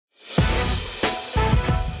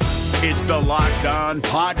It's the Locked On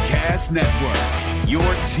Podcast Network, your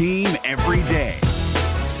team every day.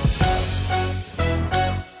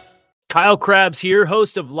 Kyle Krabs here,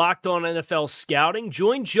 host of Locked On NFL Scouting.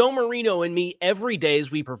 Join Joe Marino and me every day as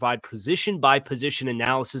we provide position-by-position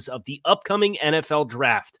analysis of the upcoming NFL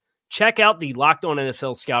Draft. Check out the Locked On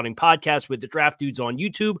NFL Scouting podcast with the Draft Dudes on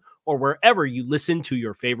YouTube or wherever you listen to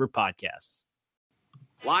your favorite podcasts.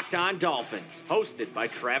 Locked On Dolphins, hosted by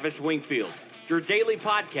Travis Wingfield, your daily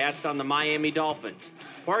podcast on the Miami Dolphins,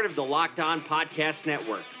 part of the Locked On Podcast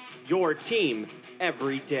Network, your team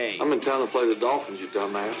every day. I'm in town to play the Dolphins, you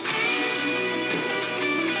dumbass.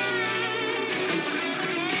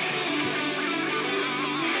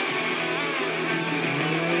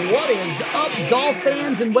 What is up,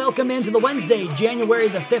 Dolphins, and welcome into the Wednesday, January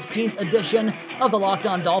the 15th edition of the Locked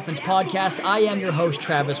On Dolphins podcast. I am your host,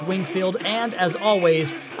 Travis Wingfield, and as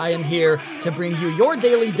always, I am here to bring you your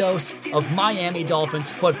daily dose of Miami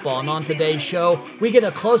Dolphins football. And on today's show, we get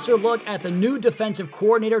a closer look at the new defensive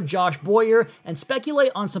coordinator, Josh Boyer, and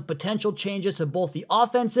speculate on some potential changes to both the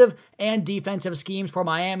offensive and defensive schemes for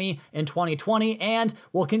Miami in 2020, and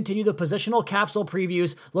we'll continue the positional capsule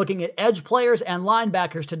previews, looking at edge players and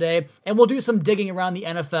linebackers today, and we'll do some digging around the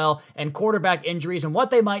NFL and quarterback injuries and what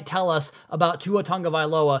they might tell us about Tua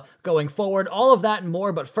Tagovailoa going forward. All of that and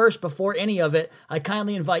more, but first, before any of it, I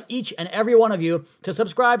kindly invite each and every one of you to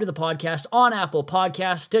subscribe to the podcast on Apple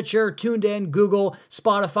Podcasts, Stitcher, TuneIn, Google,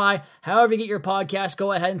 Spotify. However you get your podcast,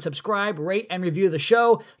 go ahead and subscribe, rate, and review the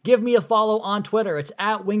show. Give me a follow on Twitter. It's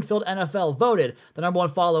at Wingfield NFL, voted the number one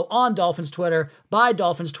follow on Dolphins Twitter by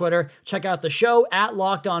Dolphins Twitter. Check out the show at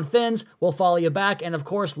Locked On Fins. We'll follow you back, and of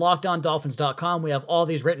course, LockedOnDolphins.com. We have all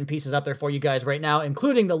these written pieces up there for you guys right now,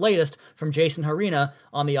 including the latest from Jason Harina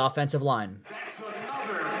on the offensive line. That's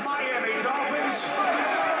another Miami Dolphins.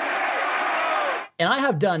 And I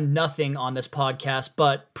have done nothing on this podcast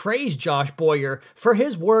but praise Josh Boyer for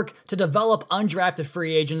his work to develop undrafted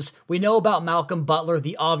free agents. We know about Malcolm Butler,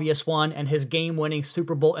 the obvious one, and his game-winning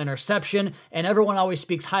Super Bowl interception, and everyone always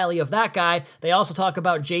speaks highly of that guy. They also talk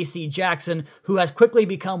about J.C. Jackson, who has quickly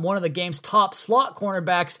become one of the game's top slot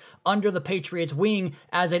cornerbacks under the Patriots' wing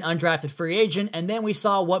as an undrafted free agent. And then we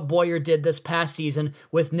saw what Boyer did this past season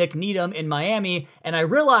with Nick Needham in Miami, and I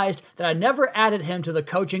realized that I never added him to the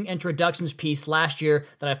coaching introductions piece last year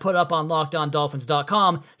that I put up on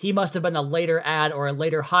LockedOnDolphins.com. He must have been a later ad or a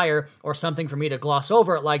later hire or something for me to gloss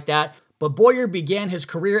over it like that. But Boyer began his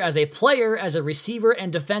career as a player, as a receiver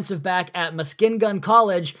and defensive back at Muskegon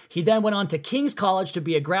College. He then went on to King's College to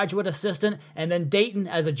be a graduate assistant, and then Dayton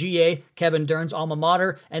as a GA, Kevin Dern's alma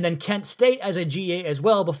mater, and then Kent State as a GA as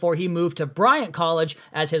well before he moved to Bryant College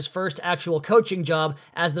as his first actual coaching job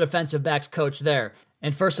as the defensive backs coach there.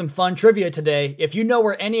 And for some fun trivia today, if you know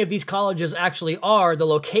where any of these colleges actually are, the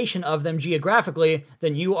location of them geographically,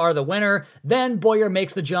 then you are the winner. Then Boyer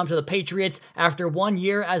makes the jump to the Patriots after 1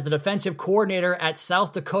 year as the defensive coordinator at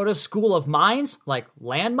South Dakota School of Mines, like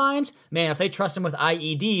landmines. Man, if they trust him with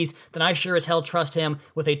IEDs, then I sure as hell trust him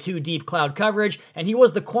with a 2-deep cloud coverage. And he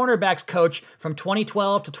was the cornerbacks coach from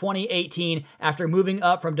 2012 to 2018 after moving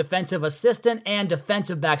up from defensive assistant and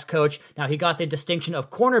defensive backs coach. Now, he got the distinction of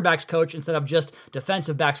cornerbacks coach instead of just defensive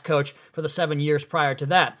backs coach for the 7 years prior to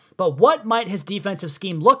that. But what might his defensive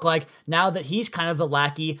scheme look like now that he's kind of the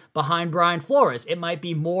lackey behind Brian Flores? It might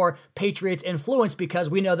be more Patriots influence because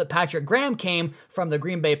we know that Patrick Graham came from the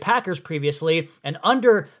Green Bay Packers previously, and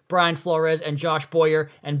under Brian Flores and Josh Boyer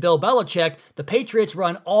and Bill Belichick, the Patriots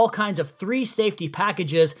run all kinds of 3 safety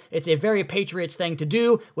packages. It's a very Patriots thing to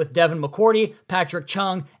do with Devin McCourty, Patrick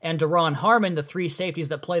Chung, and Daron Harmon, the 3 safeties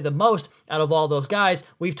that play the most out of all those guys.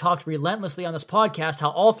 We've talked relentlessly on this podcast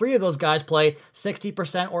how all 3 of those guys play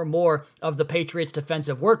 60% or more of the Patriots'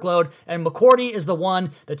 defensive workload, and McCourty is the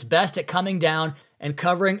one that's best at coming down and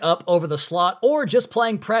covering up over the slot or just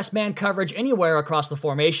playing press man coverage anywhere across the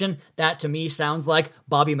formation. That to me sounds like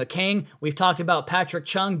Bobby McCain. We've talked about Patrick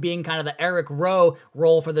Chung being kind of the Eric Rowe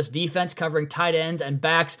role for this defense, covering tight ends and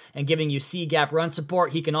backs and giving you C-gap run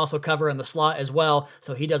support. He can also cover in the slot as well,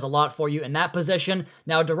 so he does a lot for you in that position.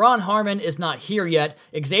 Now, Daron Harmon is not here yet.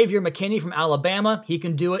 Xavier McKinney from Alabama, he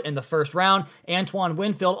can do it in the first round. Antoine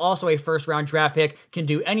Winfield, also a first-round draft pick, can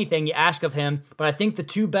do anything you ask of him, but I think the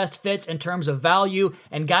 2 best fits in terms of value value,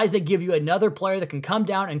 and guys that give you another player that can come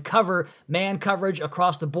down and cover man coverage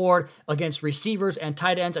across the board against receivers and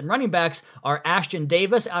tight ends and running backs are Ashton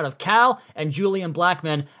Davis out of Cal and Julian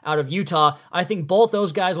Blackmon out of Utah. I think both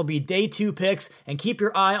those guys will be day 2 picks, and keep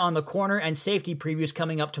your eye on the corner and safety previews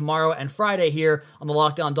coming up tomorrow and Friday here on the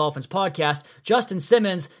Locked On Dolphins podcast. Justin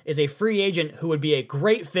Simmons is a free agent who would be a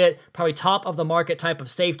great fit, probably top of the market type of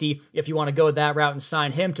safety if you want to go that route and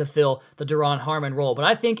sign him to fill the Duron Harmon role. But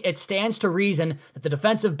I think it stands to reason that the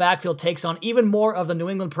defensive backfield takes on even more of the New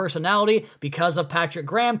England personality because of Patrick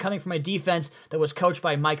Graham coming from a defense that was coached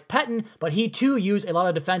by Mike Pettin, but he too used a lot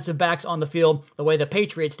of defensive backs on the field the way the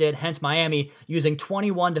Patriots did, hence Miami using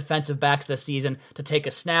 21 defensive backs this season to take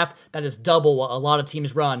a snap. That is double what a lot of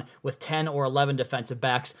teams run with 10 or 11 defensive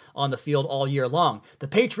backs on the field all year long. The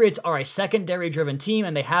Patriots are a secondary-driven team,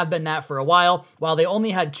 and they have been that for a while. While they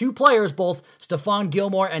only had 2 players, both Stephon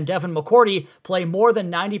Gilmore and Devin McCourty, play more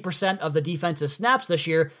than 90% of the defensive snaps this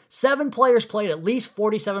year, 7 players played at least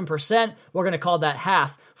 47%. We're going to call that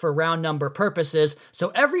half for round number purposes. So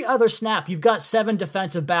every other snap, you've got 7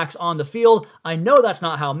 defensive backs on the field. I know that's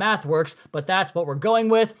not how math works, but that's what we're going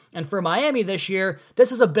with. And for Miami this year,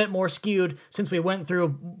 this is a bit more skewed since we went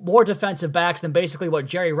through more defensive backs than basically what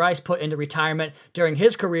Jerry Rice put into retirement during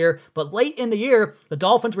his career. But late in the year, the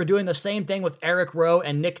Dolphins were doing the same thing with Eric Rowe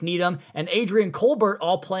and Nick Needham and Adrian Colbert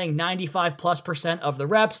all playing 95+% of the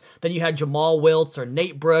reps. Then you had Jamal Wiltz or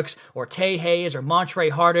Nate Brooks or Tay Hayes or Montre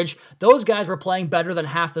Hardage. Those guys were playing better than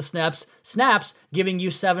half the snaps, giving you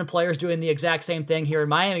 7 players doing the exact same thing here in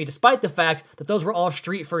Miami, despite the fact that those were all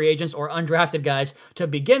street free agents or undrafted guys to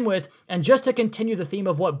begin with. And just to continue the theme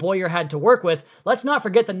of what Boyer had to work with, let's not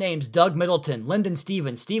forget the names Doug Middleton, Lyndon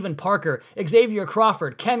Stevens, Stephen Parker, Xavier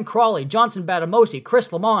Crawford, Ken Crawley, Johnson Batamosi,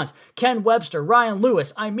 Chris Lamont, Ken Webster, Ryan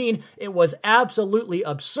Lewis. I mean, it was absolutely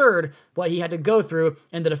absurd what he had to go through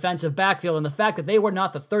in the defensive backfield, and the fact that they were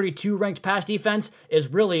not the 32 ranked pass defense is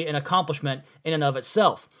really an accomplishment in and of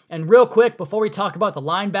itself. And real quick, before we talk about the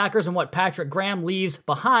linebackers and what Patrick Graham leaves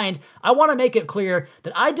behind, I want to make it clear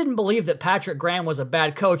that I didn't believe that Patrick Graham was a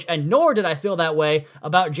bad coach, and nor did I feel that way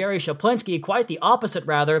about Jerry Shaplinski, quite the opposite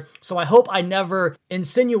rather, so I hope I never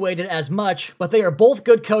insinuated as much, but they are both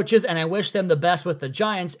good coaches, and I wish them the best with the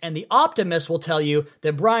Giants, and the optimist will tell you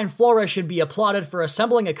that Brian Flores should be applauded for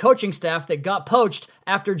assembling a coaching staff that got poached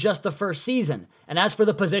after just the first season. And as for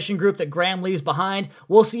the position group that Graham leaves behind,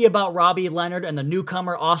 we'll see about Robbie Leonard and the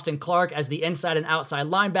newcomer Austin Clark as the inside and outside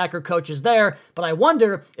linebacker coaches there, but I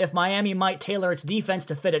wonder if Miami might tailor its defense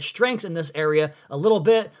to fit its strengths in this area a little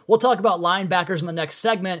bit. We'll talk about linebackers in the next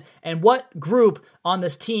segment and what group on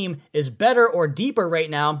this team is better or deeper right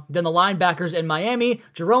now than the linebackers in Miami.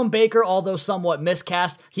 Jerome Baker, although somewhat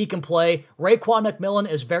miscast, he can play. Raekwon McMillan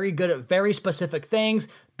is very good at very specific things.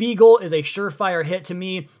 Beagle is a surefire hit to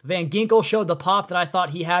me. Van Ginkel showed the pop that I thought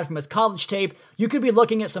he had from his college tape. You could be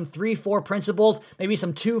looking at some 3-4 principles, maybe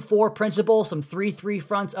some 2-4 principles, some 3-3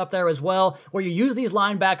 fronts up there as well, where you use these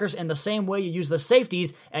linebackers in the same way you use the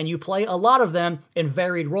safeties, and you play a lot of them in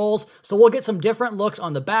varied roles. So we'll get some different looks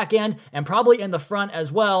on the back end and probably in the front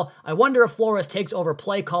as well. I wonder if Flores takes over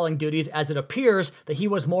play calling duties, as it appears that he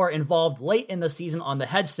was more involved late in the season on the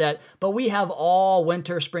headset, but we have all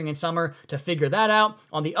winter, spring, and summer to figure that out.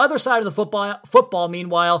 On the other side of the football,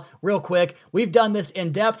 meanwhile, real quick, we've done this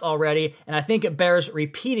in depth already, and I think it bears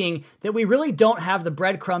repeating that we really don't have the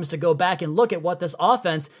breadcrumbs to go back and look at what this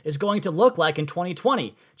offense is going to look like in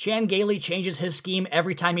 2020. Chan Gailey changes his scheme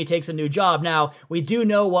every time he takes a new job. Now, we do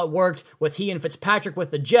know what worked with he and Fitzpatrick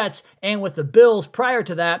with the Jets and with the Bills prior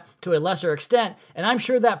to that to a lesser extent, and I'm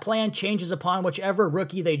sure that plan changes upon whichever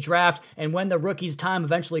rookie they draft, and when the rookie's time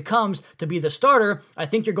eventually comes to be the starter, I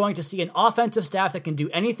think you're going to see an offensive staff that can do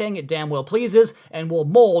anything it damn well pleases and will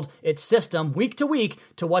mold its system week to week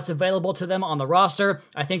to what's available to them on the roster.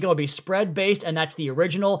 I think it'll be spread-based, and that's the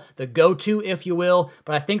original, the go-to, if you will,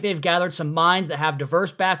 but I think they've gathered some minds that have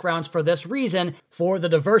diverse backgrounds for this reason, for the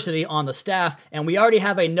diversity on the staff, and we already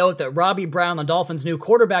have a note that Robbie Brown, the Dolphins' new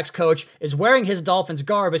quarterbacks coach, is wearing his Dolphins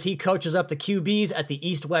garb as he coaches up the QBs at the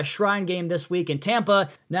East-West Shrine game this week in Tampa.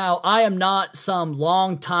 Now, I am not some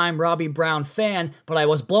long-time Robbie Brown fan, but I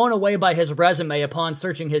was blown away by his resume upon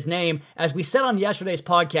searching his name. As we said on yesterday's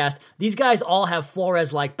podcast, these guys all have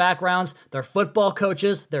Flores-like backgrounds. They're football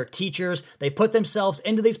coaches, they're teachers, they put themselves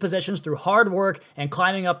into these positions through hard work and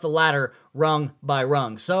climbing up the ladder rung by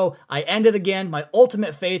rung. So I ended again. My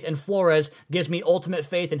ultimate faith in Flores gives me ultimate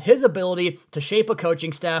faith in his ability to shape a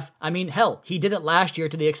coaching staff. I mean, hell, he did it last year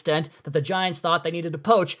to the extent that the Giants thought they needed to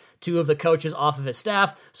poach 2 of the coaches off of his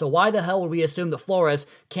staff. So why the hell would we assume that Flores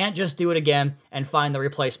can't just do it again and find the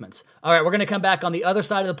replacements? All right, we're going to come back on the other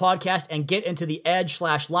side of the podcast and get into the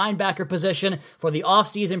edge/linebacker position for the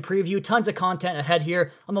offseason preview. Tons of content ahead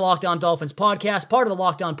here on the Locked On Dolphins podcast, part of the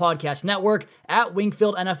Locked On Podcast Network, at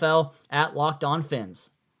Wingfield NFL, at Locked On Fins.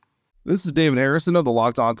 This is David Harrison of the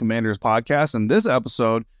Locked On Commanders podcast, and this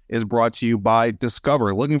episode is brought to you by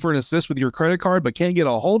Discover. Looking for an assist with your credit card but can't get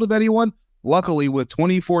a hold of anyone? Luckily, with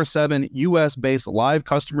 24/7 U.S.-based live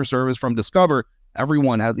customer service from Discover,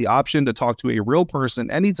 everyone has the option to talk to a real person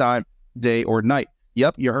anytime, day or night.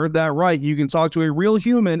 Yep, you heard that right. You can talk to a real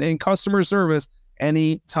human in customer service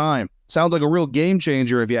anytime. Sounds like a real game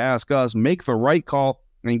changer if you ask us. Make the right call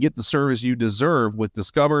and get the service you deserve with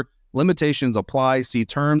Discover. Limitations apply. See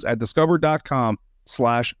terms at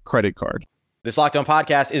discover.com/creditcard. This Locked On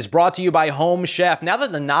podcast is brought to you by Home Chef. Now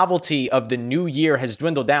that the novelty of the new year has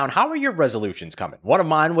dwindled down, how are your resolutions coming? One of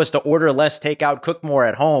mine was to order less takeout, cook more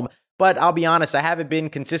at home, but I'll be honest, I haven't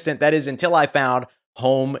been consistent. That is until I found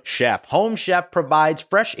Home Chef. Home Chef provides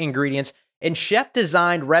fresh ingredients and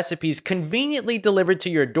chef-designed recipes conveniently delivered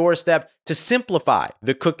to your doorstep to simplify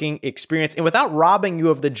the cooking experience and without robbing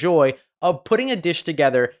you of the joy of putting a dish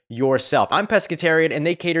together yourself. I'm pescatarian and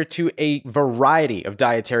they cater to a variety of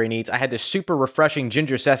dietary needs. I had this super refreshing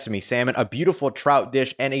ginger sesame salmon, a beautiful trout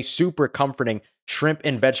dish, and a super comforting shrimp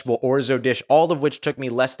and vegetable orzo dish, all of which took me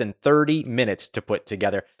less than 30 minutes to put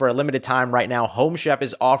together. For a limited time right now, Home Chef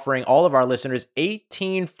is offering all of our listeners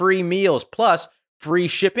 18 free meals plus free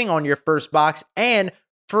shipping on your first box and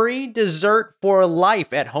free dessert for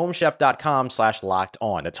life at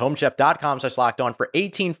homechef.com/lockedon. That's homechef.com/lockedon for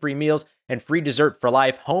 18 free meals and free dessert for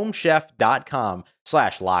life.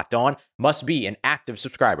 Homechef.com/lockedon. Must be an active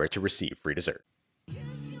subscriber to receive free dessert.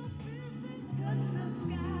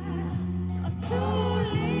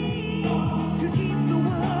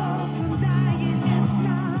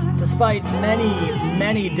 Despite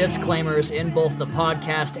many disclaimers in both the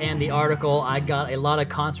podcast and the article, I got a lot of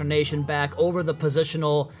consternation back over the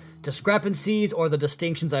positional discrepancies or the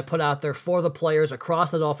distinctions I put out there for the players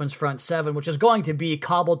across the Dolphins front seven, which is going to be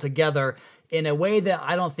cobbled together in a way that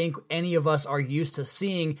I don't think any of us are used to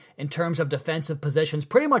seeing in terms of defensive positions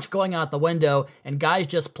pretty much going out the window and guys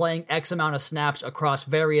just playing X amount of snaps across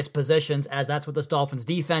various positions, as that's what this Dolphins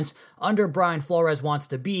defense under Brian Flores wants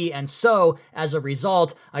to be. And so, as a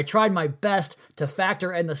result, I tried my best to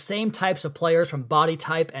factor in the same types of players from body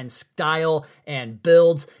type and style and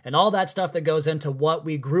builds and all that stuff that goes into what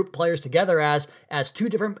we group players together as 2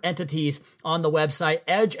 different entities on the website,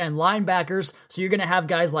 edge and linebackers. So you're going to have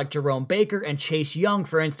guys like Jerome Baker and Chase Young,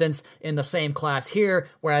 for instance, in the same class here,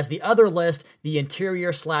 whereas the other list, the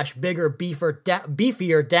interior/bigger,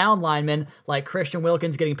 beefier down linemen like Christian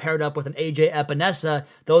Wilkins getting paired up with an AJ Epinesa,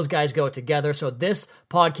 those guys go together. So this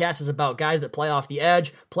podcast is about guys that play off the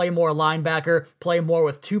edge, play more linebacker, play more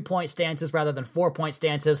with 2-point stances rather than 4-point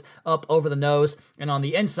stances up over the nose and on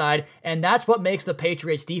the inside. And that's what makes the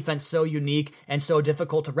Patriots defense so unique and so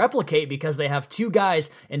difficult to replicate, because they have 2 guys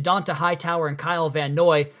in Donta Hightower and Kyle Van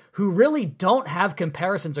Noy who really don't have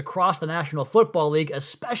comparisons across the National Football League,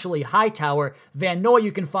 especially Hightower. Van Noy,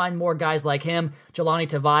 you can find more guys like him. Jelani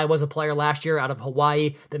Tavai was a player last year out of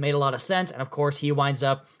Hawaii that made a lot of sense, and of course he winds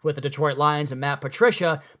up with the Detroit Lions and Matt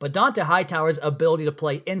Patricia. But Donta Hightower's ability to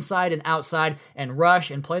play inside and outside and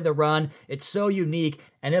rush and play the run, it's so unique.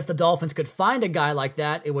 And if the Dolphins could find a guy like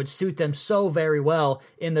that, it would suit them so very well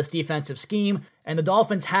in this defensive scheme. And the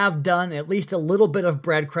Dolphins have done at least a little bit of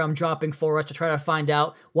breadcrumb dropping for us to try to find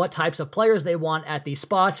out what types of players they want at these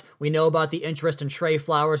spots. We know about the interest in Trey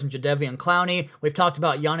Flowers and Jadeveon Clowney. We've talked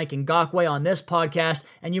about Yannick Ngakoue on this podcast,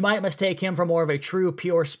 and you might mistake him for more of a true,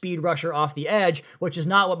 pure speed rusher off the edge, which is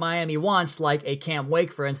not what Miami wants, like a Cam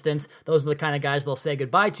Wake, for instance. Those are the kind of guys they'll say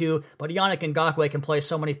goodbye to, but Yannick Ngakoue can play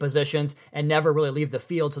so many positions and never really leave the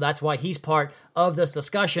field, so that's why he's part of this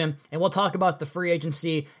discussion. And we'll talk about the free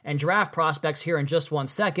agency and draft prospects here in just one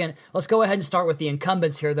second. Let's go ahead and start with the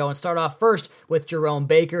incumbents here, though, and start off first with Jerome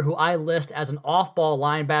Baker, who I list as an off-ball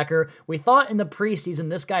linebacker. We thought in the preseason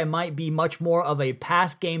this guy might be much more of a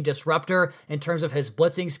pass game disruptor in terms of his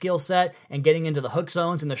blitzing skill set and getting into the hook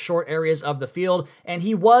zones in the short areas of the field, and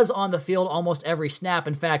he was on the field almost every snap.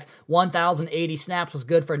 In fact, 1,080 snaps was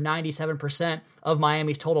good for 97% of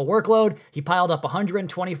Miami's total workload. He piled up 100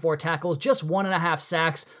 124 tackles, just 1.5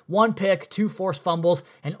 sacks, 1 pick, 2 forced fumbles,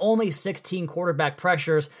 and only 16 quarterback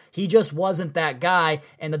pressures. He just wasn't that guy,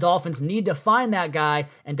 and the Dolphins need to find that guy.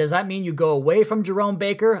 And does that mean you go away from Jerome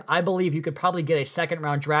Baker? I believe you could probably get a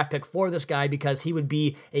second-round draft pick for this guy because he would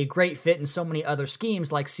be a great fit in so many other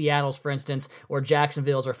schemes like Seattle's, for instance, or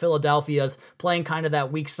Jacksonville's or Philadelphia's, playing kind of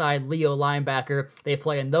that weak side Leo linebacker. They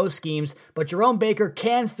play in those schemes, but Jerome Baker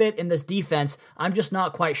can fit in this defense. I'm just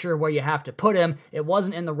not quite sure where you have to put him. It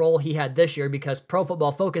wasn't in the role he had this year because Pro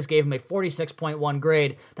Football Focus gave him a 46.1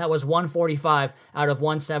 grade. That was 145 out of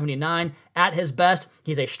 179. At his best,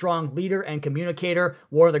 he's a strong leader and communicator,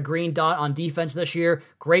 wore the green dot on defense this year,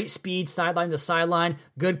 great speed, sideline to sideline,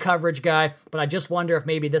 good coverage guy, but I just wonder if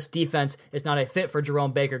maybe this defense is not a fit for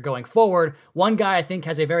Jerome Baker going forward. One guy I think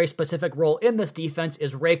has a very specific role in this defense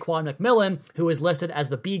is Raekwon McMillan, who is listed as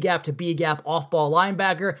the B-gap to B-gap off-ball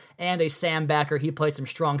linebacker and a Sam backer. He played some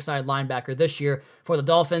strong side linebacker this year for the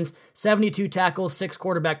Dolphins. 72 tackles, 6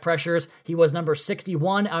 quarterback pressures. He was number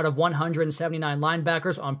 61 out of 179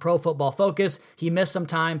 linebackers on Pro Football Focus. He missed some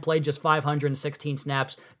time, played just 516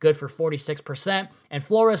 snaps, good for 46%. And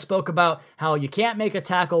Flores spoke about how you can't make a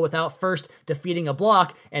tackle without first defeating a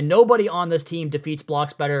block, and nobody on this team defeats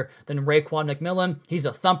blocks better than Raekwon McMillan. He's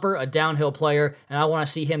a thumper, a downhill player, and I want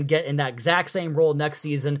to see him get in that exact same role next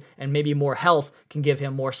season, and maybe more health can give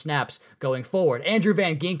him more snaps going forward. Andrew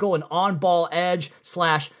Van Ginkel, an on-ball edge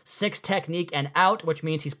 / 6 technique and out, which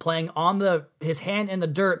means he's playing on his hand in the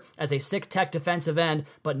dirt as a 6 tech defensive end,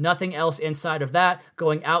 but nothing else inside of that,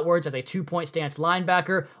 going outwards as a 2-point stance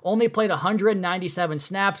linebacker. Only played 197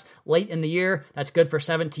 snaps late in the year. That's good for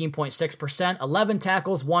 17.6%. 11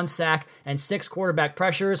 tackles, 1 sack, and 6 quarterback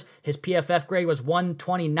pressures. His PFF grade was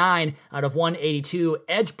 129 out of 182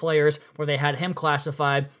 edge players where they had him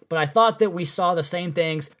classified. But I thought that we saw the same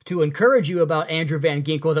things to encourage you about Andrew Van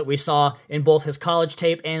Ginkel that we saw in both his college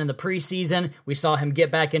tape and in the preseason. We saw him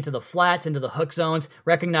get back into the flats, into the hook zones,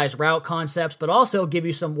 recognize route concepts, but also give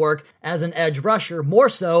you some work as an edge rusher, more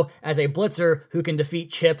so as a blitzer who can defeat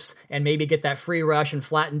chips and maybe get that free rush and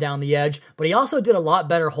flatten down the edge. But he also did a lot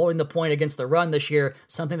better holding the point against the run this year,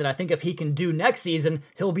 something that I think if he can do next season,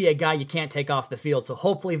 he'll be a guy you can't take off the field. So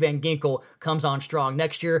hopefully Van Ginkel comes on strong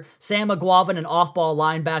next year. Sam McGuavin, an off-ball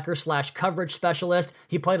linebacker / coverage specialist.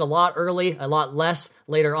 He played a lot early, a lot less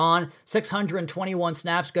later on. 621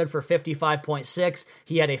 snaps, good for 55.6.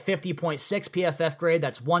 He had a 50.6 PFF grade.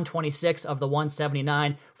 That's 126 of the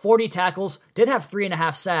 179. 40 tackles, did have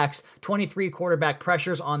 3.5 sacks, 23 quarterback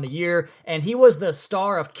pressures on the year, and he was the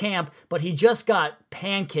star of camp, but he just got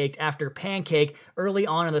pancaked after pancake early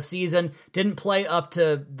on in the season. Didn't play up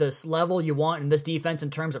to this level you want in this defense in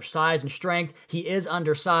terms of size and strength. He is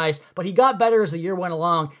undersized, but he got better as the year went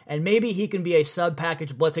along, and maybe he can be a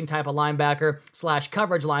sub-package blitzing type of linebacker /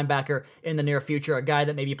 coverage linebacker in the near future, a guy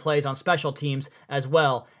that maybe plays on special teams as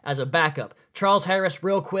well as a backup. Charles Harris,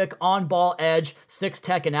 real quick, on-ball edge, 6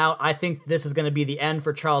 tech and out. I think this is going to be the end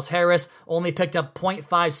for Charles Harris. Only picked up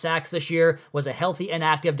 0.5 sacks this year, was a healthy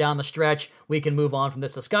inactive down the stretch. We can move on from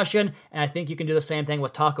this discussion, and I think you can do the same thing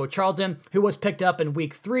with Taco Charlton, who was picked up in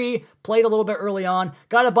week 3, played a little bit early on,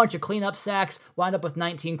 got a bunch of cleanup sacks, wound up with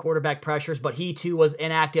 19 quarterback pressures, but he too was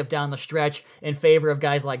inactive down the stretch in favor of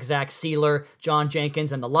guys like Zach Sealer, John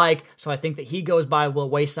Jenkins, and the like. So I think that he goes by the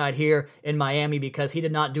wayside here in Miami because he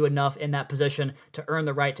did not do enough in that position to earn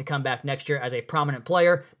the right to come back next year as a prominent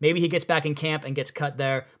player. Maybe he gets back in camp and gets cut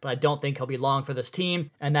there, but I don't think he'll be long for this team,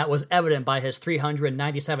 and that was evident by his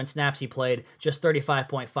 397 snaps he played, just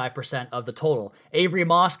 35.5% of the total. Avery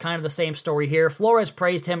Moss, kind of the same story here. Flores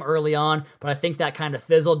praised him early on, but I think that kind of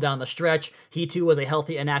fizzled down the stretch. He too was a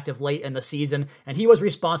healthy inactive late in the season, and he was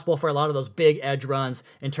responsible for a lot of those big edge runs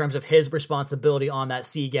in terms of his responsibility on that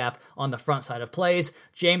C-gap on the front side of plays.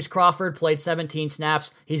 James Crawford played 17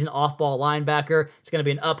 snaps. He's an off-ball linebacker. It's going to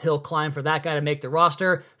be an uphill climb for that guy to make the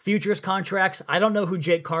roster. Futures contracts, I don't know who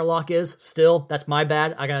Jake Carlock is. Still, that's my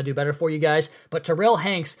bad. I got to do better for you guys. But Terrell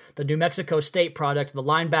Hanks, the New Mexico State product, the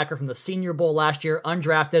linebacker from the Senior Bowl last year,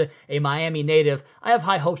 undrafted, a Miami native. I have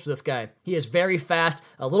high hopes for this guy. He is very fast,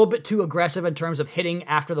 a little bit too aggressive in terms of hitting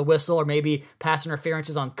after the whistle or maybe pass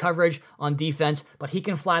interferences on coverage, on defense, but he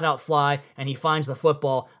can flat out fly and he finds the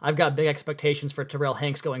football. I've got big expectations for Terrell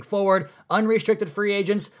Hanks going forward. Unrestricted free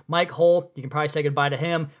agents, Mike Hull, you can probably say goodbye to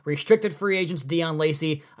him. Restricted free agents, Deion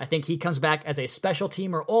Lacey, I think he comes back as a special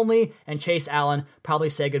teamer only, and Chase Allen, probably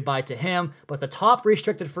say goodbye to him. But the top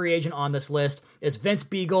restricted free agent on this list is Vince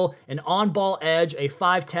Beagle, an on-ball edge, a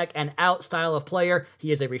 5 tech and out style of player.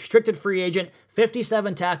 He is a restricted free agent,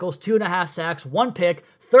 57 tackles, 2.5 sacks, 1 pick,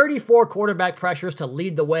 34 quarterback pressures to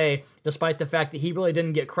lead the way, despite the fact that he really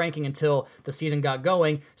didn't get cranking until the season got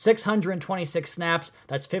going. 626 snaps,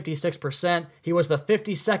 that's 56%. He was the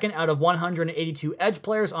 52nd out of 182 edge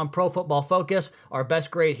players on Pro Football Focus, our best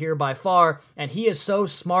grade here by far, and he is so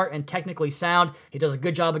smart and technically sound. He does a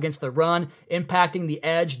good job against the run, impacting the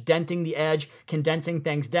edge, denting the edge, condensing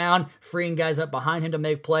things down, freeing guys up behind him to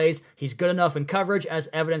make plays. He's good enough in coverage, as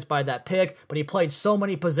evidenced by that pick, but he played so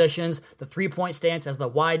many positions, the 3-point stance as the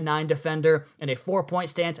wide 9 defender, and a 4-point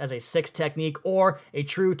stance as a 6 technique, or a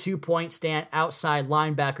true 2-point stance outside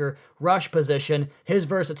linebacker rush position. His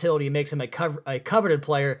versatility makes him a coveted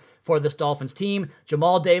player for this Dolphins team.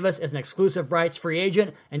 Jamal Davis is an exclusive rights free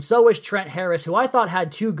agent, and so is Trent Harris, who I thought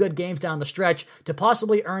had 2 good games down the stretch to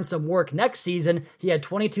possibly earn some work next season. He had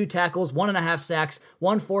 22 tackles, 1.5 sacks,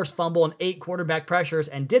 1 forced fumble, and 8 quarterback pressures,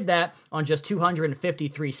 and did that on just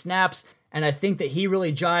 253 snaps. And I think that he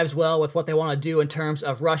really jives well with what they want to do in terms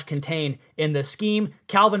of rush contain in this scheme.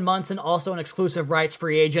 Calvin Munson, also an exclusive rights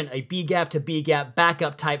free agent, a B-gap to B-gap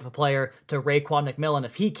backup type of player to Raekwon McMillan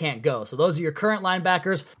if he can't go. So those are your current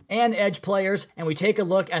linebackers and edge players. And we take a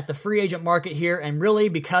look at the free agent market here. And really,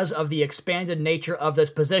 because of the expanded nature of this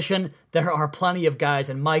position, there are plenty of guys.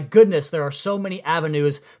 And my goodness, there are so many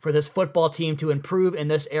avenues for this football team to improve in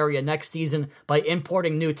this area next season by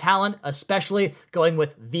importing new talent, especially going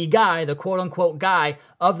with the guy, the quote-unquote guy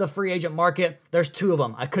of the free agent market. There's 2 of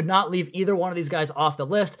them. I could not leave either one of these guys off the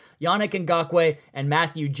list. Yannick Ngakoue and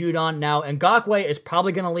Matthew Judon. Now, Ngakoue is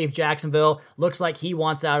probably going to leave Jacksonville. Looks like he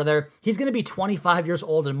wants out of there. He's going to be 25 years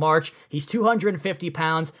old in March. He's 250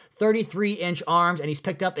 pounds, 33-inch arms, and he's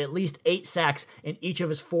picked up at least 8 sacks in each of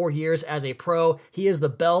his 4 years as a pro. He is the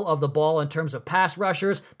belle of the ball in terms of pass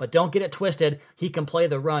rushers, but don't get it twisted. He can play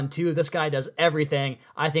the run too. This guy does everything.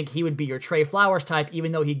 I think he would be your Trey Flowers type,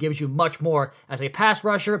 even though he gives you much more as a pass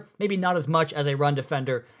rusher, maybe not as much as a run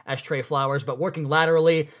defender as Trey Flowers, but working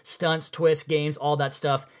laterally, stunts, twists, games, all that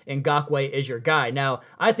stuff, Ngakoue is your guy. Now,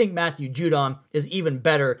 I think Matthew Judon is even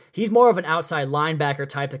better. He's more of an outside linebacker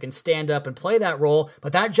type that can stand up and play that role,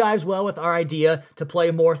 but that jives well with our idea to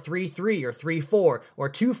play more 3-3 or 3-4 or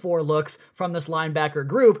 2-4 looks from this linebacker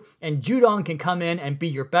group, and Judon can come in and be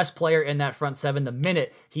your best player in that front 7 the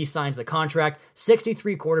minute he signs the contract.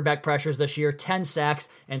 63 quarterback pressures this year, 10 sacks,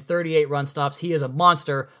 and 38 run stops. He is a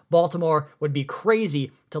monster. Baltimore would be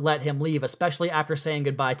crazy to let him leave, especially after saying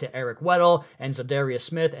goodbye to Eric Weddle and Zadarius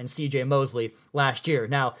Smith and CJ Mosley last year.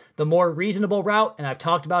 Now, the more reasonable route, and I've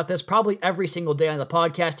talked about this probably every single day on the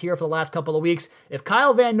podcast here for the last couple of weeks, if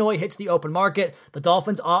Kyle Van Noy hits the open market, the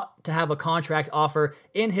Dolphins ought to have a contract offer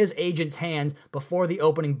in his agent's hands before the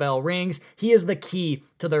opening bell rings. He is the key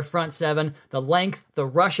to their front 7, the length, the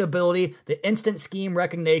rush ability, the instant scheme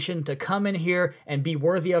recognition to come in here and be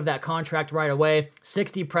worthy of that contract right away.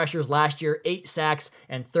 60 pressures last year, 8 sacks,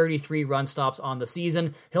 and 33 run stops on the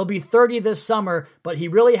season. He'll be 30 this summer, but he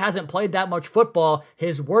really hasn't played that much football.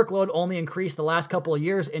 His workload only increased the last couple of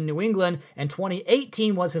years in New England, and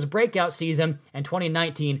 2018 was his breakout season, and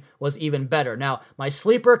 2019 was even better. Now, my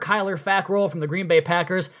sleeper, Kyler Fackrell from the Green Bay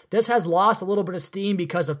Packers, this has lost a little bit of steam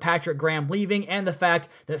because of Patrick Graham leaving and the fact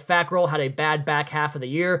that Fackrell had a bad back half of the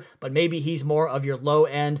year, but maybe he's more of your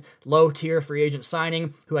low-end, low-tier free agent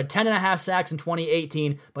signing who had 10.5 sacks in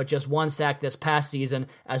 2018, but just 1 sack this past season,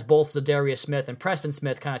 as both Zadarius Smith and Preston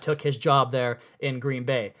Smith kind of took his job there in Green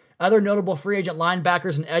Bay. Other notable free agent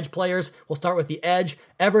linebackers and edge players, we'll start with the edge.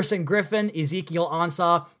 Everson Griffin, Ezekiel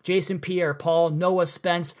Ansah, Jason Pierre-Paul, Noah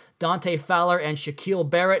Spence, Dante Fowler, and Shaquille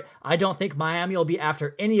Barrett. I don't think Miami will be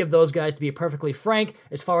after any of those guys, to be perfectly frank.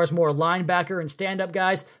 As far as more linebacker and stand-up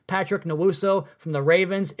guys, Patrick Nwosu from the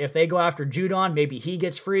Ravens, if they go after Judon, maybe he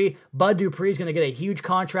gets free. Bud Dupree's going to get a huge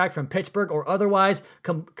contract from Pittsburgh or otherwise.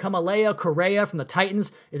 Kamalea Correa from the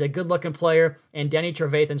Titans is a good-looking player, and Denny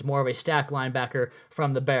Trevathan's more of a stack linebacker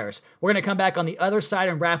from the Bears. We're going to come back on the other side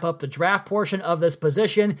and wrap up the draft portion of this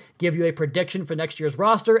position, give you a prediction for next year's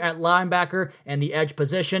roster at linebacker and the edge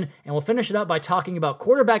position, and we'll finish it up by talking about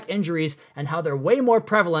quarterback injuries and how they're way more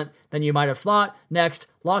prevalent than you might have thought. Next,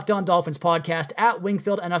 Locked On Dolphins podcast at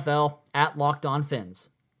Wingfield NFL at Locked On Fins.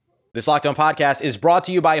 This Locked On podcast is brought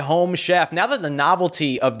to you by Home Chef. Now that the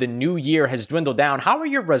novelty of the new year has dwindled down, how are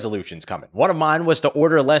your resolutions coming? One of mine was to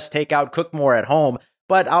order less takeout, cook more at home,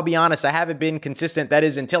 but I'll be honest, I haven't been consistent. That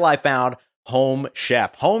is until I found Home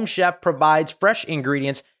Chef. Home Chef provides fresh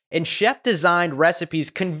ingredients and chef-designed recipes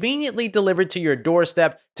conveniently delivered to your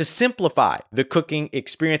doorstep to simplify the cooking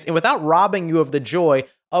experience and without robbing you of the joy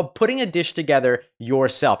of putting a dish together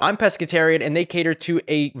yourself. I'm pescatarian, and they cater to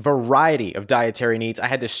a variety of dietary needs. I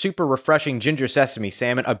had this super refreshing ginger sesame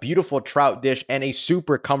salmon, a beautiful trout dish, and a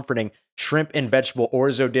super comforting shrimp and vegetable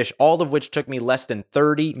orzo dish, all of which took me less than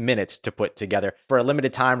 30 minutes to put together. For a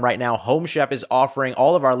limited time right now, Home Chef is offering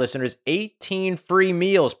all of our listeners 18 free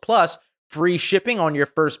meals, plus free shipping on your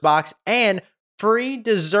first box, and free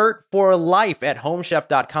dessert for life at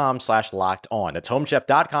homechef.com/lockedon. That's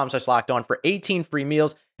homechef.com/lockedon for 18 free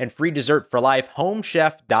meals and free dessert for life.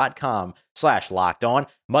 Homechef.com/lockedon.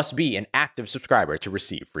 Must be an active subscriber to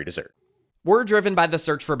receive free dessert. We're driven by the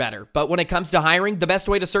search for better, but when it comes to hiring, the best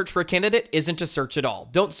way to search for a candidate isn't to search at all.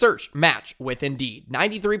 Don't search, match with Indeed.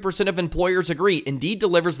 93% of employers agree Indeed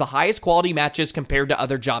delivers the highest quality matches compared to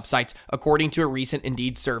other job sites, according to a recent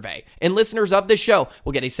Indeed survey. And listeners of this show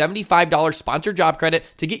will get a $75 sponsored job credit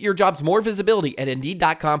to get your jobs more visibility at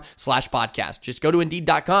Indeed.com/podcast. Just go to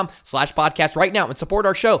Indeed.com/podcast right now and support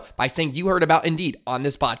our show by saying you heard about Indeed on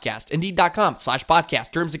this podcast.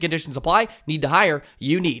 Indeed.com/podcast. Terms and conditions apply. Need to hire?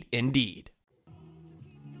 You need Indeed.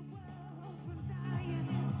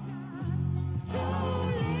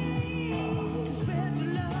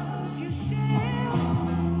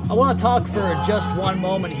 I want to talk for just one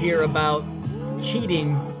moment here about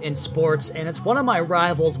cheating in sports, and it's one of my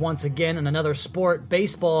rivals once again in another sport,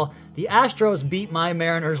 baseball. The Astros beat my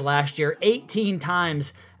Mariners last year 18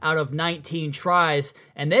 times out of 19 tries,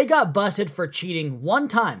 and they got busted for cheating one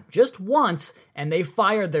time, just once, and they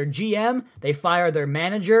fired their GM, they fired their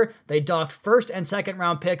manager, they docked first and second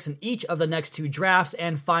round picks in each of the next two drafts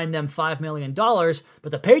and fined them $5 million,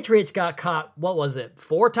 but the Patriots got caught,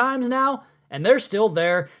 4 times now? And they're still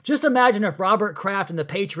there. Just imagine if Robert Kraft and the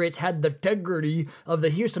Patriots had the integrity of the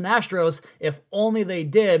Houston Astros. If only they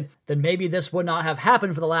did, then maybe this would not have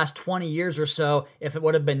happened for the last 20 years or so if it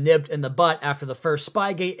would have been nipped in the butt after the first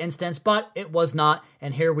Spygate instance, but it was not,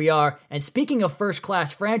 and here we are. And speaking of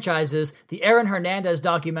first-class franchises, the Aaron Hernandez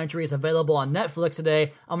documentary is available on Netflix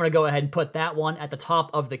today. I'm going to go ahead and put that one at the top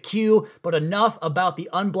of the queue, but enough about the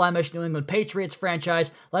unblemished New England Patriots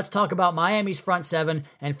franchise. Let's talk about Miami's front seven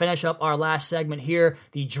and finish up our last segment here,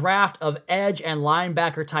 the draft of edge and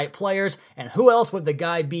linebacker type players. And who else would the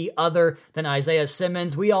guy be other than Isaiah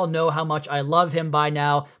Simmons? We all know how much I love him by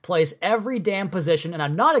now. Plays every damn position, and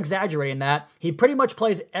I'm not exaggerating that. He pretty much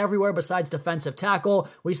plays everywhere besides defensive tackle.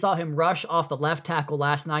 We saw him rush off the left tackle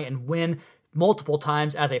last night and win multiple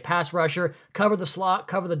times as a pass rusher, cover the slot,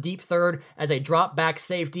 cover the deep third as a drop back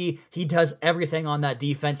safety. He does everything on that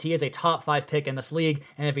defense. He is a top 5 pick in this league,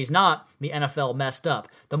 and if he's not, the NFL messed up.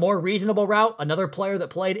 The more reasonable route, another player that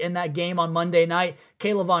played in that game on Monday night,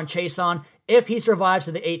 Kayvon Chason. If he survives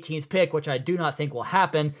to the 18th pick, which I do not think will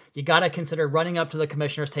happen, you got to consider running up to the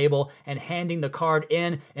commissioner's table and handing the card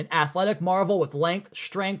in. An athletic marvel with length,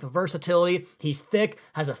 strength, versatility. He's thick,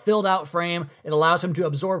 has a filled out frame. It allows him to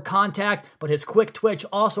absorb contact, but his quick twitch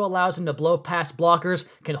also allows him to blow past blockers,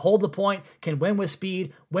 can hold the point, can win with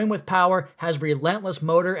speed, win with power, has relentless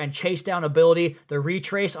motor and chase down ability. The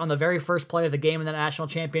retrace on the very first play of the game in the national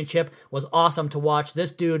championship was awesome to watch.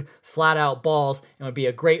 This dude flat out balls and would be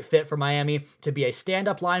a great fit for Miami to be a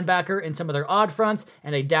stand-up linebacker in some of their odd fronts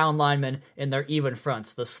and a down lineman in their even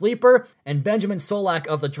fronts. The sleeper and Benjamin Solak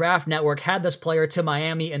of the Draft Network had this player to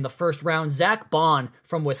Miami in the first round, Zach Bond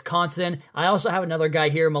from Wisconsin. I also have another guy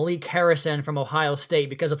here, Malik Harrison from Ohio State,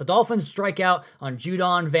 because if the Dolphins strike out on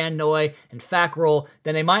Judon, Van Noy, and Fackrell,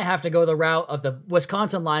 then they might have to go the route of the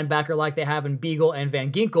Wisconsin linebacker like they have in Beagle and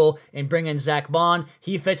Van Ginkel and bring in Zach Bond.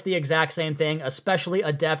 He fits the exact same thing, especially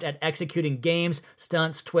adept at executing games,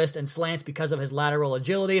 stunts, twists, and slants because of his lateral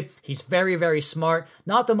agility. He's very, very smart,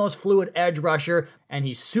 not the most fluid edge rusher, and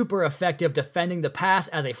he's super effective defending the pass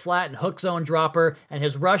as a flat and hook zone dropper, and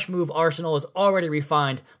his rush move arsenal is already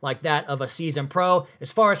refined like that of a seasoned pro.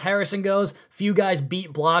 As far as Harrison goes, few guys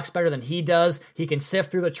beat blocks better than he does. He can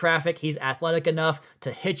sift through the traffic. He's athletic enough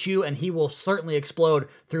to hit you, and he will certainly explode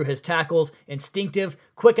through his tackles. Instinctive,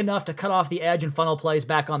 quick enough to cut off the edge and funnel plays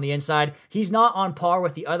back on the inside. He's not on par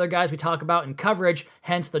with the other guys we talk about in coverage,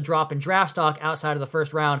 hence the drop in draft stock outside of the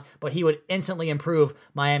first round, but he would instantly improve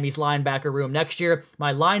Miami's linebacker room next year.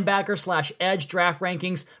 My linebacker/edge draft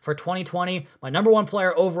rankings for 2020, my number 1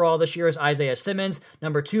 player overall this year is Isaiah Simmons.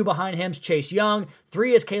 Number 2 behind him is Chase Young.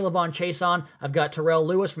 3 is Kayvon Chason. I've got Terrell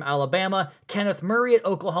Lewis from Alabama. Kenneth Murray at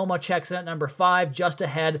Oklahoma checks in at number 5, just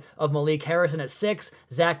ahead of Malik Harrison at 6.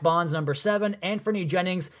 Zach Bond's number 7. Anthony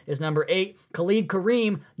Jennings is number 8. Khalid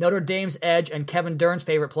Kareem, Notre Dame's edge and Kevin Dern's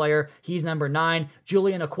favorite player, he's number 9.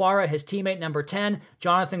 Julian Okwara, his his teammate number 10,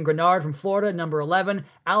 Jonathan Grenard from Florida, number 11,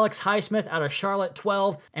 Alex Highsmith out of Charlotte,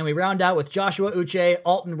 12, and we round out with Joshua Uche,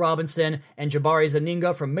 Alton Robinson, and Jabari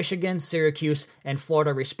Zaninga from Michigan, Syracuse, and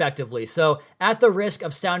Florida, respectively. So, at the risk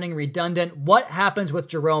of sounding redundant, what happens with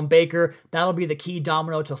Jerome Baker? That'll be the key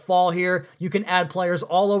domino to fall here. You can add players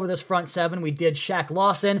all over this front seven. We did Shaq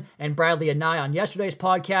Lawson and Bradley Anai on yesterday's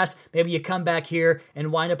podcast. Maybe you come back here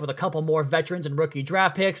and wind up with a couple more veterans and rookie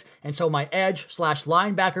draft picks. And so my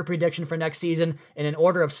edge/linebacker prediction for next season, in an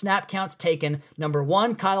order of snap counts taken: number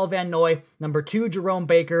 1, Kyle Van Noy; number 2, Jerome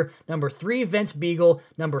Baker; number 3, Vince Beagle;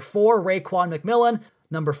 number 4, Raekwon McMillan;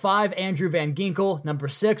 number 5, Andrew Van Ginkel; number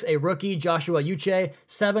 6, a rookie, Joshua Uche;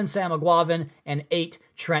 7, Sam Aguavin; and 8,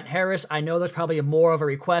 Trent Harris. I know there's probably more of a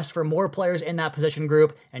request for more players in that position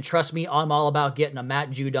group, and trust me, I'm all about getting a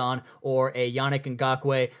Matt Judon or a Yannick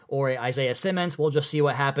Ngakoue or a Isaiah Simmons. We'll just see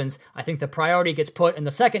what happens. I think the priority gets put in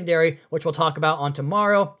the secondary, which we'll talk about on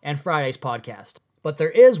tomorrow and Friday's podcast. But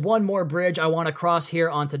there is one more bridge I want to cross here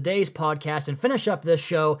on today's podcast and finish up this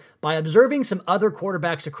show by observing some other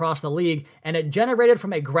quarterbacks across the league, and it generated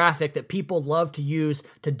from a graphic that people love to use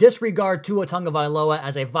to disregard Tua Tagovailoa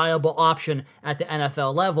as a viable option at the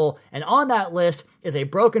NFL level. And on that list is a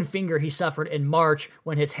broken finger he suffered in March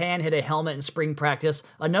when his hand hit a helmet in spring practice.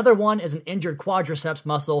 Another one is an injured quadriceps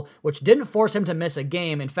muscle, which didn't force him to miss a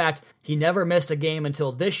game. In fact, he never missed a game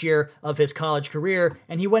until this year of his college career,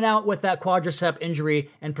 and he went out with that quadricep injury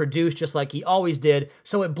and produced just like he always did.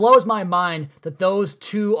 So it blows my mind that those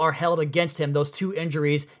two are held against him, those two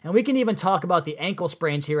injuries. And we can even talk about the ankle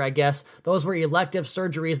sprains here, I guess. Those were elective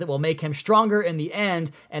surgeries that will make him stronger in the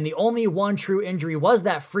end, and the only one true injury was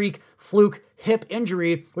that freak fluke hip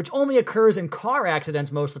injury, which only occurs in car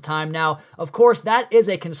accidents most of the time. Now, of course, that is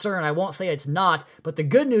a concern. I won't say it's not, but the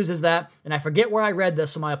good news is that, and I forget where I read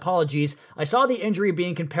this, so my apologies, I saw the injury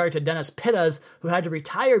being compared to Dennis Pitta's, who had to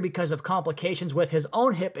retire because of complications with his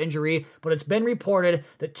own hip injury, but it's been reported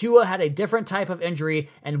that Tua had a different type of injury,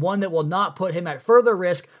 and one that will not put him at further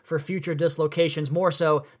risk for future dislocations, more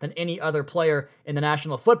so than any other player in the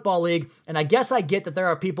National Football League. And I guess I get that there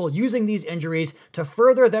are people using these injuries to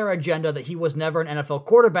further their agenda that he was never an NFL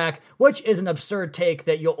quarterback, which is an absurd take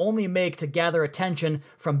that you'll only make to gather attention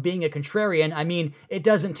from being a contrarian. I mean, it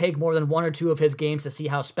doesn't take more than one or two of his games to see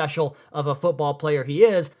how special of a football player he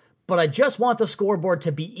is. But I just want the scoreboard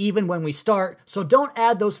to be even when we start, so don't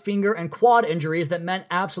add those finger and quad injuries that meant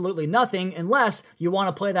absolutely nothing unless you want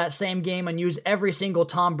to play that same game and use every single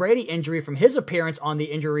Tom Brady injury from his appearance on the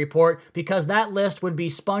injury report, because that list would be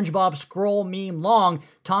SpongeBob scroll meme long.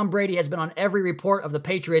 Tom Brady has been on every report of the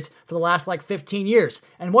Patriots for the last 15 years.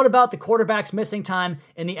 And what about the quarterbacks missing time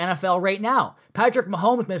in the NFL right now? Patrick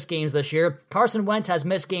Mahomes missed games this year, Carson Wentz has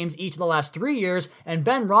missed games each of the last 3 years, and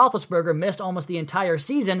Ben Roethlisberger missed almost the entire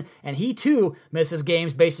season, and he too misses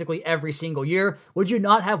games basically every single year. Would you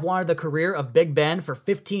not have wanted the career of Big Ben for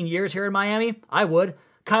 15 years here in Miami? I would.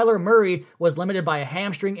 Kyler Murray was limited by a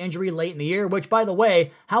hamstring injury late in the year, which, by the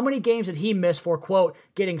way, how many games did he miss for, quote,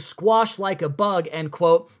 getting squashed like a bug, end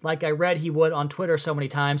quote, like I read he would on Twitter so many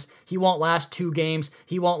times? He won't last 2 games.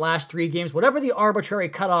 He won't last 3 games. Whatever the arbitrary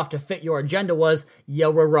cutoff to fit your agenda was,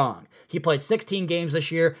 you were wrong. He played 16 games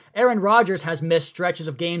this year. Aaron Rodgers has missed stretches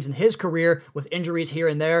of games in his career with injuries here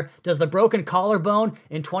and there. Does the broken collarbone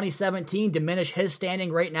in 2017 diminish his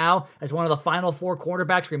standing right now as one of the final 4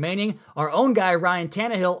 quarterbacks remaining? Our own guy, Ryan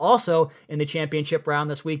Tannehill, also in the championship round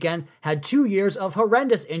this weekend, had 2 years of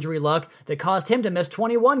horrendous injury luck that caused him to miss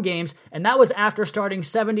 21 games, and that was after starting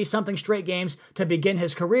 70-something straight games to begin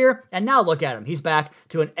his career, and now look at him. He's back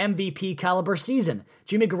to an MVP caliber season.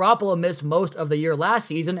 Jimmy Garoppolo missed most of the year last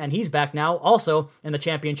season, and he's back now also in the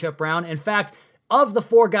championship round. In fact, of the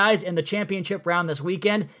 4 guys in the championship round this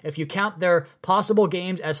weekend, if you count their possible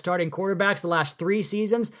games as starting quarterbacks the last 3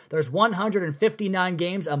 seasons, there's 159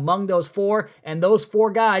 games among those 4, and those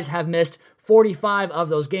 4 guys have missed 45 of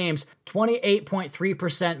those games,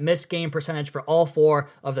 28.3% missed game percentage for all 4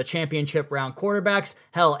 of the championship round quarterbacks.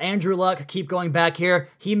 Hell, Andrew Luck, keep going back here,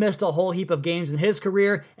 he missed a whole heap of games in his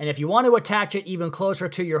career, and if you want to attach it even closer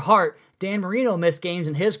to your heart, Dan Marino missed games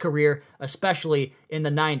in his career, especially in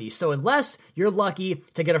the 90s. So unless you're lucky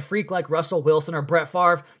to get a freak like Russell Wilson or Brett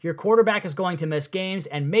Favre, your quarterback is going to miss games,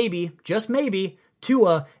 and maybe, just maybe,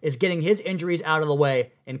 Tua is getting his injuries out of the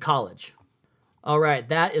way in college. All right,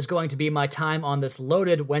 that is going to be my time on this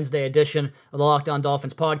loaded Wednesday edition of the Locked On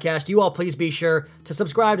Dolphins podcast. You all please be sure to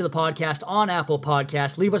subscribe to the podcast on Apple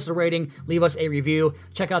Podcasts. Leave us a rating, leave us a review.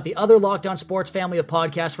 Check out the other Locked On Sports family of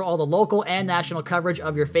podcasts for all the local and national coverage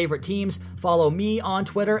of your favorite teams. Follow me on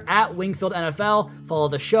Twitter at Wingfield NFL. Follow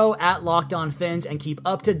the show at Locked On Fins and keep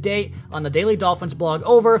up to date on the Daily Dolphins blog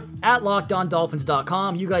over at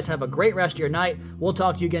LockedOnDolphins.com. You guys have a great rest of your night. We'll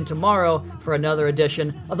talk to you again tomorrow for another edition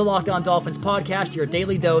of the Locked On Dolphins podcast. Your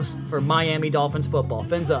daily dose for Miami Dolphins football.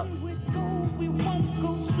 Fins up.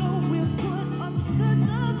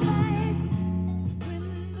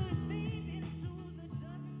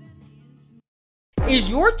 Is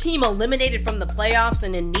your team eliminated from the playoffs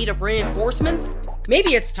and in need of reinforcements?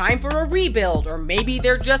 Maybe it's time for a rebuild, or maybe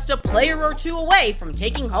they're just a player or two away from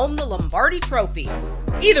taking home the Lombardi Trophy.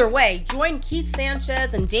 Either way, join Keith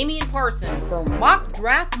Sanchez and Damian Parson for Mock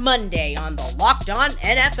Draft Monday on the Locked On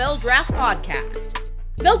NFL Draft Podcast.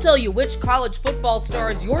 They'll tell you which college football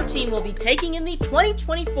stars your team will be taking in the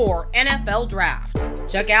 2024 NFL Draft.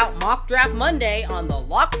 Check out Mock Draft Monday on the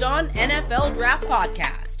Locked On NFL Draft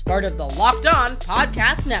Podcast, part of the Locked On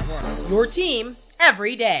Podcast Network, your team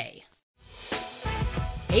every day.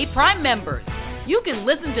 Hey, Prime members, you can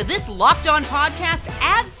listen to this Locked On podcast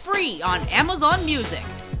ad-free on Amazon Music.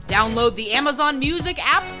 Download the Amazon Music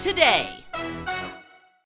app today.